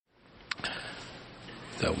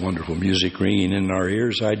That wonderful music ringing in our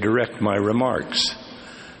ears, I direct my remarks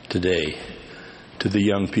today to the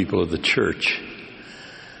young people of the church,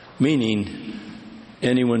 meaning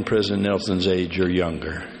anyone President Nelson's age or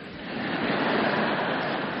younger.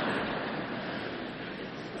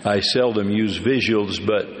 I seldom use visuals,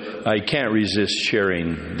 but I can't resist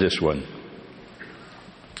sharing this one.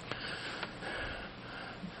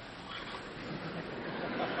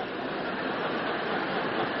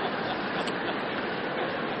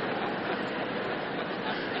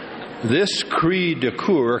 This cri de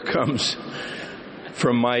coeur comes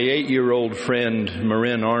from my 8-year-old friend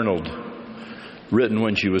Marin Arnold, written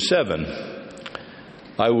when she was 7.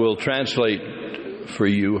 I will translate for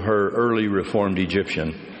you her early Reformed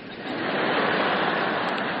Egyptian.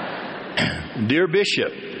 Dear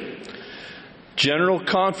Bishop, General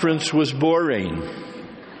Conference was boring.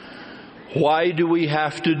 Why do we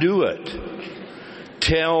have to do it?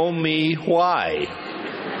 Tell me why.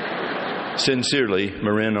 Sincerely,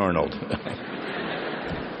 Marin Arnold.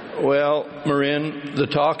 Well, Marin, the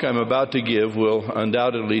talk I'm about to give will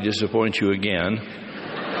undoubtedly disappoint you again.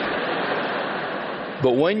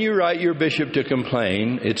 But when you write your bishop to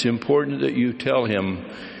complain, it's important that you tell him,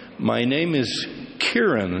 my name is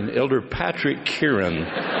Kieran, Elder Patrick Kieran.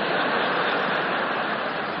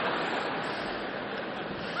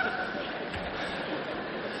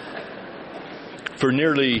 For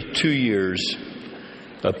nearly 2 years,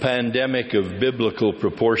 a pandemic of biblical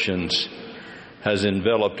proportions has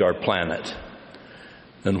enveloped our planet.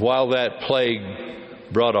 And while that plague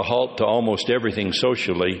brought a halt to almost everything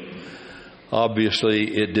socially,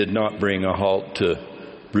 obviously it did not bring a halt to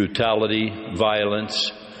brutality,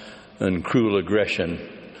 violence, and cruel aggression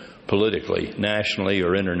politically, nationally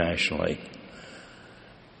or internationally.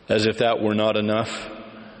 As if that were not enough,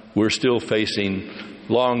 we're still facing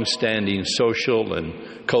long-standing social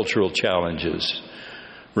and cultural challenges,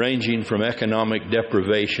 ranging from economic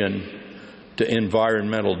deprivation to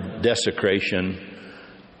environmental desecration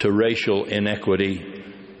to racial inequity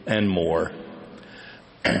and more.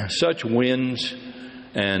 Such winds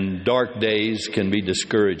and dark days can be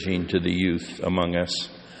discouraging to the youth among us,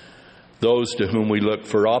 those to whom we look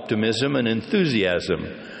for optimism and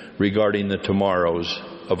enthusiasm regarding the tomorrows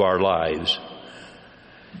of our lives.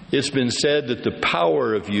 It's been said that the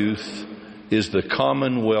power of youth is the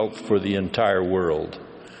common wealth for the entire world.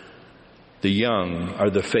 The young are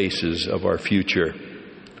the faces of our future.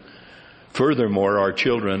 Furthermore, our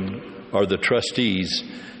children are the trustees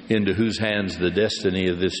into whose hands the destiny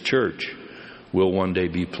of this church will one day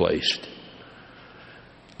be placed.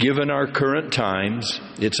 Given our current times,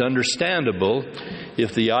 it's understandable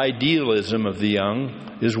if the idealism of the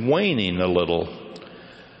young is waning a little.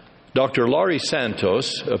 Dr. Laurie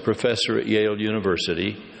Santos, a professor at Yale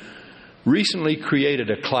University, recently created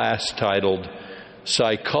a class titled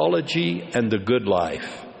Psychology and the Good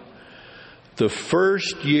Life. The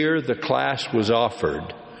first year the class was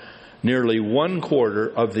offered, nearly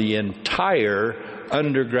 1/4 of the entire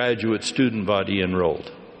undergraduate student body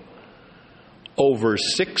enrolled. Over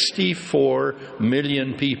 64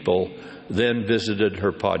 million people then visited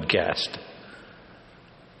her podcast.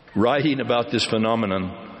 Writing about this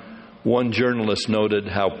phenomenon, one journalist noted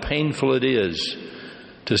how painful it is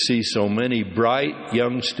to see so many bright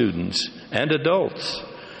young students and adults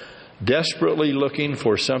desperately looking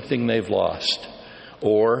for something they've lost,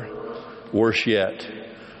 or, worse yet,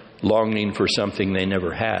 longing for something they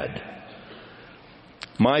never had.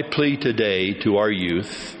 My plea today to our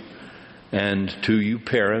youth and to you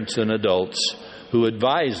parents and adults who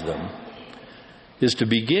advise them is to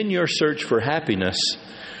begin your search for happiness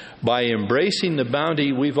by embracing the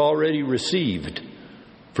bounty we've already received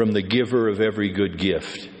from the giver of every good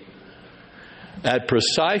gift. At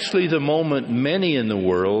precisely the moment many in the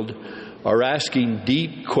world are asking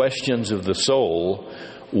deep questions of the soul,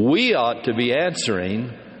 we ought to be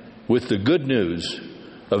answering with the good news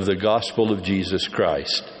of the gospel of Jesus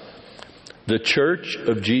Christ. The Church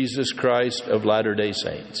of Jesus Christ of Latter-day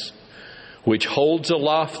Saints, which holds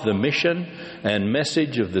aloft the mission and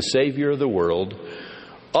message of the Savior of the world,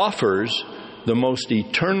 offers the most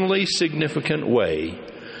eternally significant way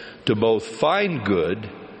to both find good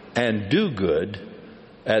and do good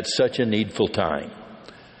at such a needful time.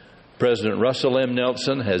 President Russell M.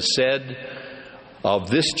 Nelson has said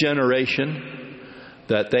of this generation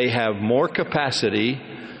that they have more capacity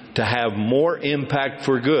to have more impact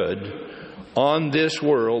for good on this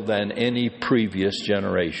world than any previous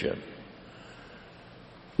generation.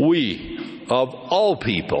 We, of all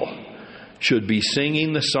people, should be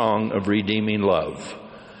singing the song of redeeming love.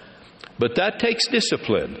 But that takes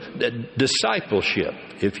discipline, discipleship,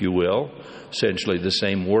 if you will, essentially the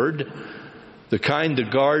same word, the kind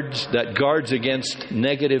that guards against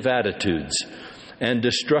negative attitudes and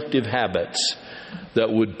destructive habits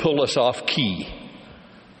that would pull us off key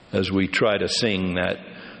as we try to sing that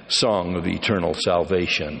song of eternal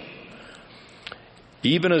salvation.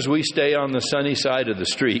 Even as we stay on the sunny side of the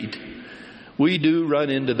street, we do run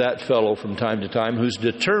into that fellow from time to time who's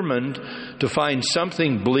determined to find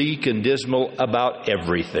something bleak and dismal about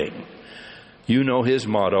everything. You know his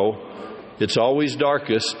motto, it's always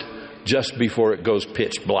darkest just before it goes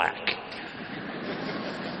pitch black.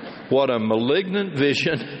 What a malignant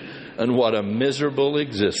vision and what a miserable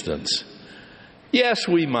existence. Yes,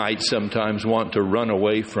 we might sometimes want to run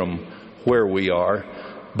away from where we are,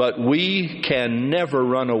 but we can never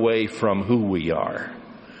run away from who we are.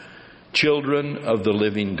 Children of the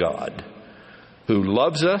living God, who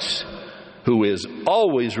loves us, who is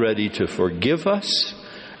always ready to forgive us,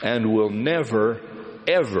 and will never,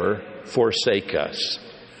 ever forsake us.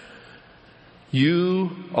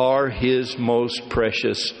 You are His most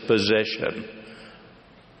precious possession.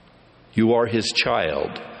 You are His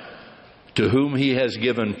child, to whom He has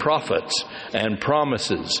given prophets and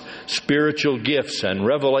promises, spiritual gifts and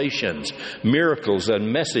revelations, miracles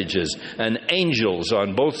and messages, and angels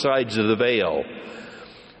on both sides of the veil.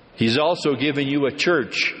 He's also given you a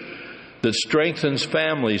church that strengthens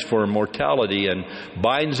families for immortality and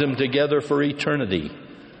binds them together for eternity.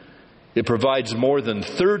 It provides more than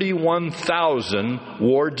 31,000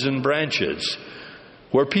 wards and branches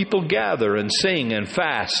where people gather and sing and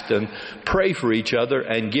fast and pray for each other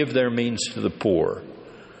and give their means to the poor.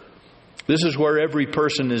 This is where every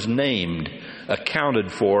person is named,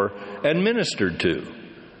 accounted for, and ministered to,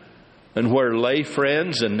 and where lay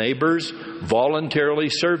friends and neighbors voluntarily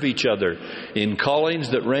serve each other in callings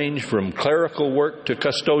that range from clerical work to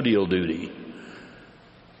custodial duty.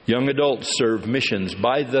 Young adults serve missions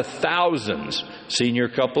by the thousands, senior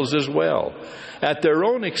couples as well, at their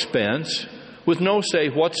own expense, with no say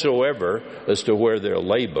whatsoever as to where they'll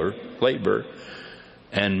labor,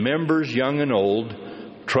 and members young and old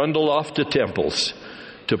trundle off to temples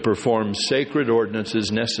to perform sacred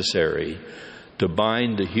ordinances necessary to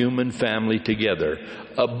bind the human family together.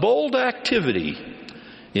 A bold activity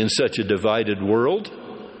in such a divided world,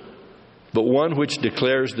 but one which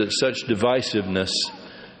declares that such divisiveness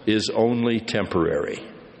is only temporary.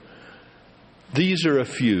 These are a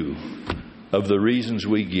few of the reasons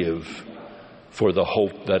we give for the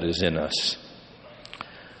hope that is in us.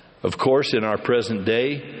 Of course, in our present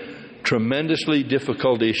day, tremendously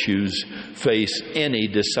difficult issues face any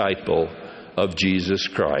disciple of Jesus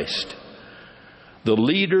Christ. The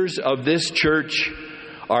leaders of this church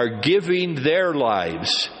are giving their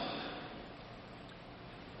lives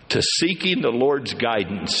to seeking the Lord's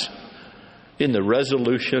guidance in the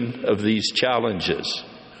resolution of these challenges.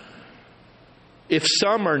 If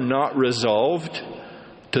some are not resolved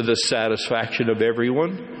to the satisfaction of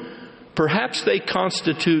everyone, perhaps they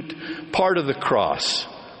constitute part of the cross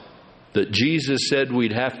that Jesus said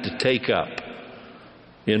we'd have to take up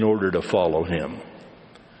in order to follow Him.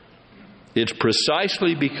 It's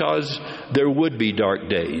precisely because there would be dark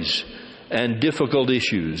days and difficult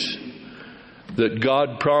issues that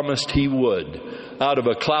God promised He would, out of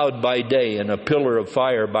a cloud by day and a pillar of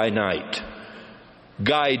fire by night,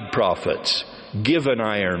 guide prophets, give an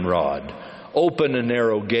iron rod, open a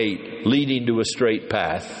narrow gate leading to a straight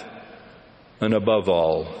path, and above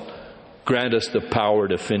all, grant us the power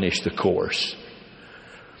to finish the course.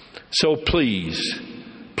 So please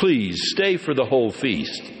stay for the whole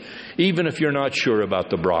feast, even if you're not sure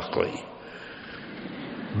about the broccoli.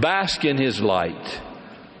 Bask in His light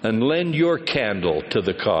and lend your candle to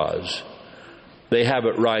the cause. They have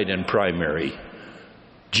it right in primary.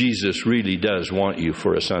 Jesus really does want you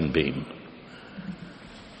for a sunbeam.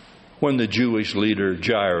 When the Jewish leader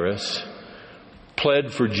Jairus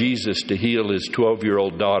pled for Jesus to heal his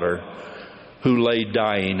 12-year-old daughter who lay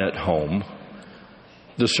dying at home,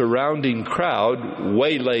 the surrounding crowd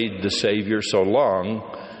waylaid the Savior so long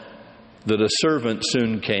that a servant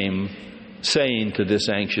soon came, saying to this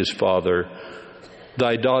anxious father,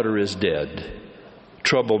 "Thy daughter is dead.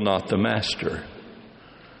 Trouble not the Master."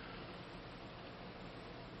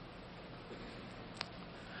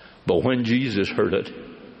 But when Jesus heard it,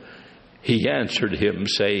 He answered him,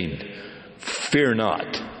 saying, "Fear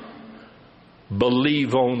not,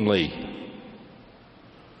 believe only,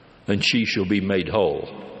 and she shall be made whole."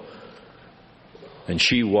 And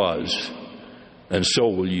she was, and so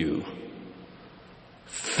will you.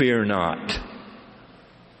 Fear not,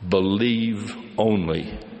 believe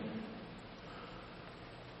only.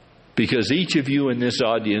 Because each of you in this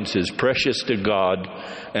audience is precious to God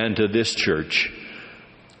and to this church,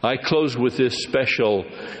 I close with this special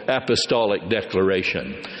apostolic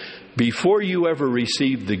declaration. Before you ever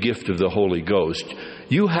received the gift of the Holy Ghost,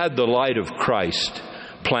 you had the light of Christ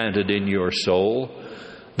planted in your soul.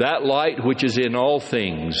 That light which is in all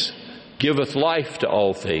things giveth life to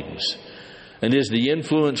all things, and is the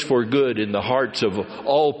influence for good in the hearts of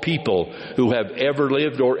all people who have ever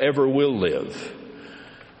lived or ever will live.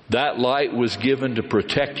 That light was given to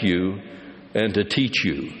protect you and to teach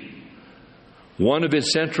you. One of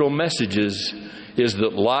its central messages is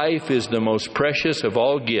that life is the most precious of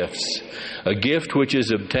all gifts, a gift which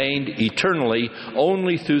is obtained eternally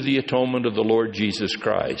only through the atonement of the Lord Jesus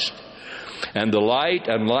Christ. And the light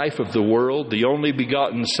and life of the world, the only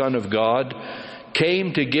begotten Son of God,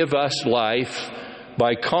 came to give us life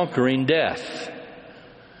by conquering death.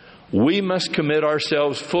 We must commit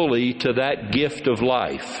ourselves fully to that gift of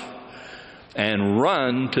life and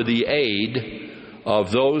run to the aid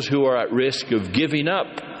of those who are at risk of giving up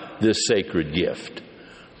this sacred gift.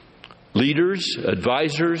 Leaders,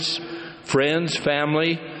 advisors, friends,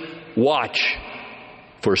 family, watch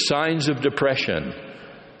for signs of depression,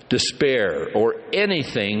 despair, or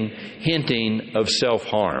anything hinting of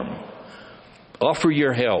self-harm. Offer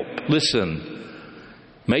your help. Listen.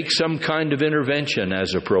 Make some kind of intervention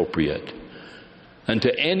as appropriate. And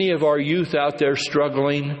to any of our youth out there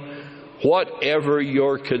struggling, whatever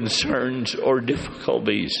your concerns or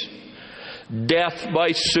difficulties, death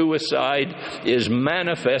by suicide is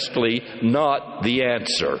manifestly not the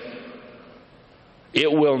answer.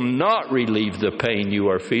 It will not relieve the pain you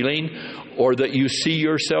are feeling or that you see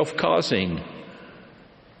yourself causing.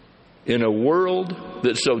 In a world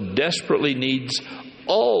that so desperately needs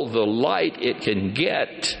all the light it can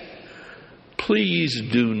get, please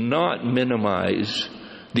do not minimize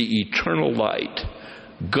the eternal light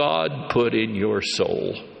God put in your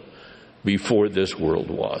soul before this world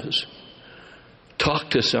was.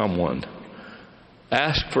 Talk to someone.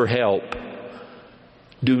 Ask for help.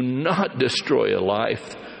 Do not destroy a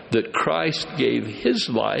life that Christ gave His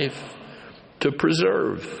life to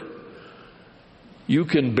preserve. You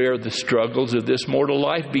can bear the struggles of this mortal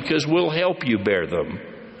life because we'll help you bear them.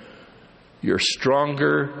 You're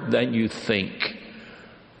stronger than you think.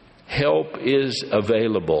 Help is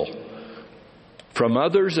available from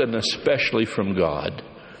others and especially from God.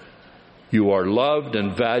 You are loved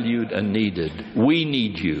and valued and needed. We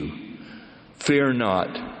need you. Fear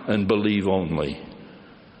not and believe only.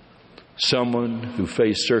 Someone who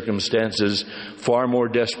faced circumstances far more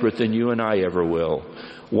desperate than you and I ever will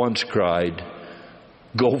once cried,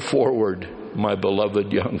 "Go forward, my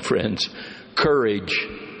beloved young friends. Courage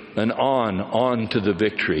and on to the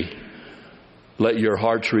victory. Let your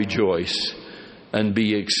hearts rejoice and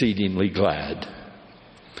be exceedingly glad."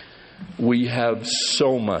 We have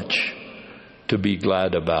so much to be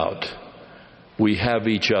glad about. We have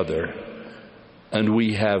each other and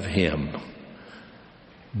we have Him.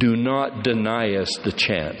 Do not deny us the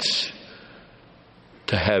chance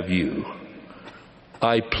to have you.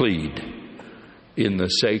 I plead in the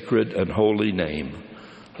sacred and holy name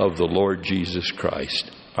of the Lord Jesus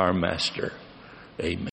Christ, our Master. Amen.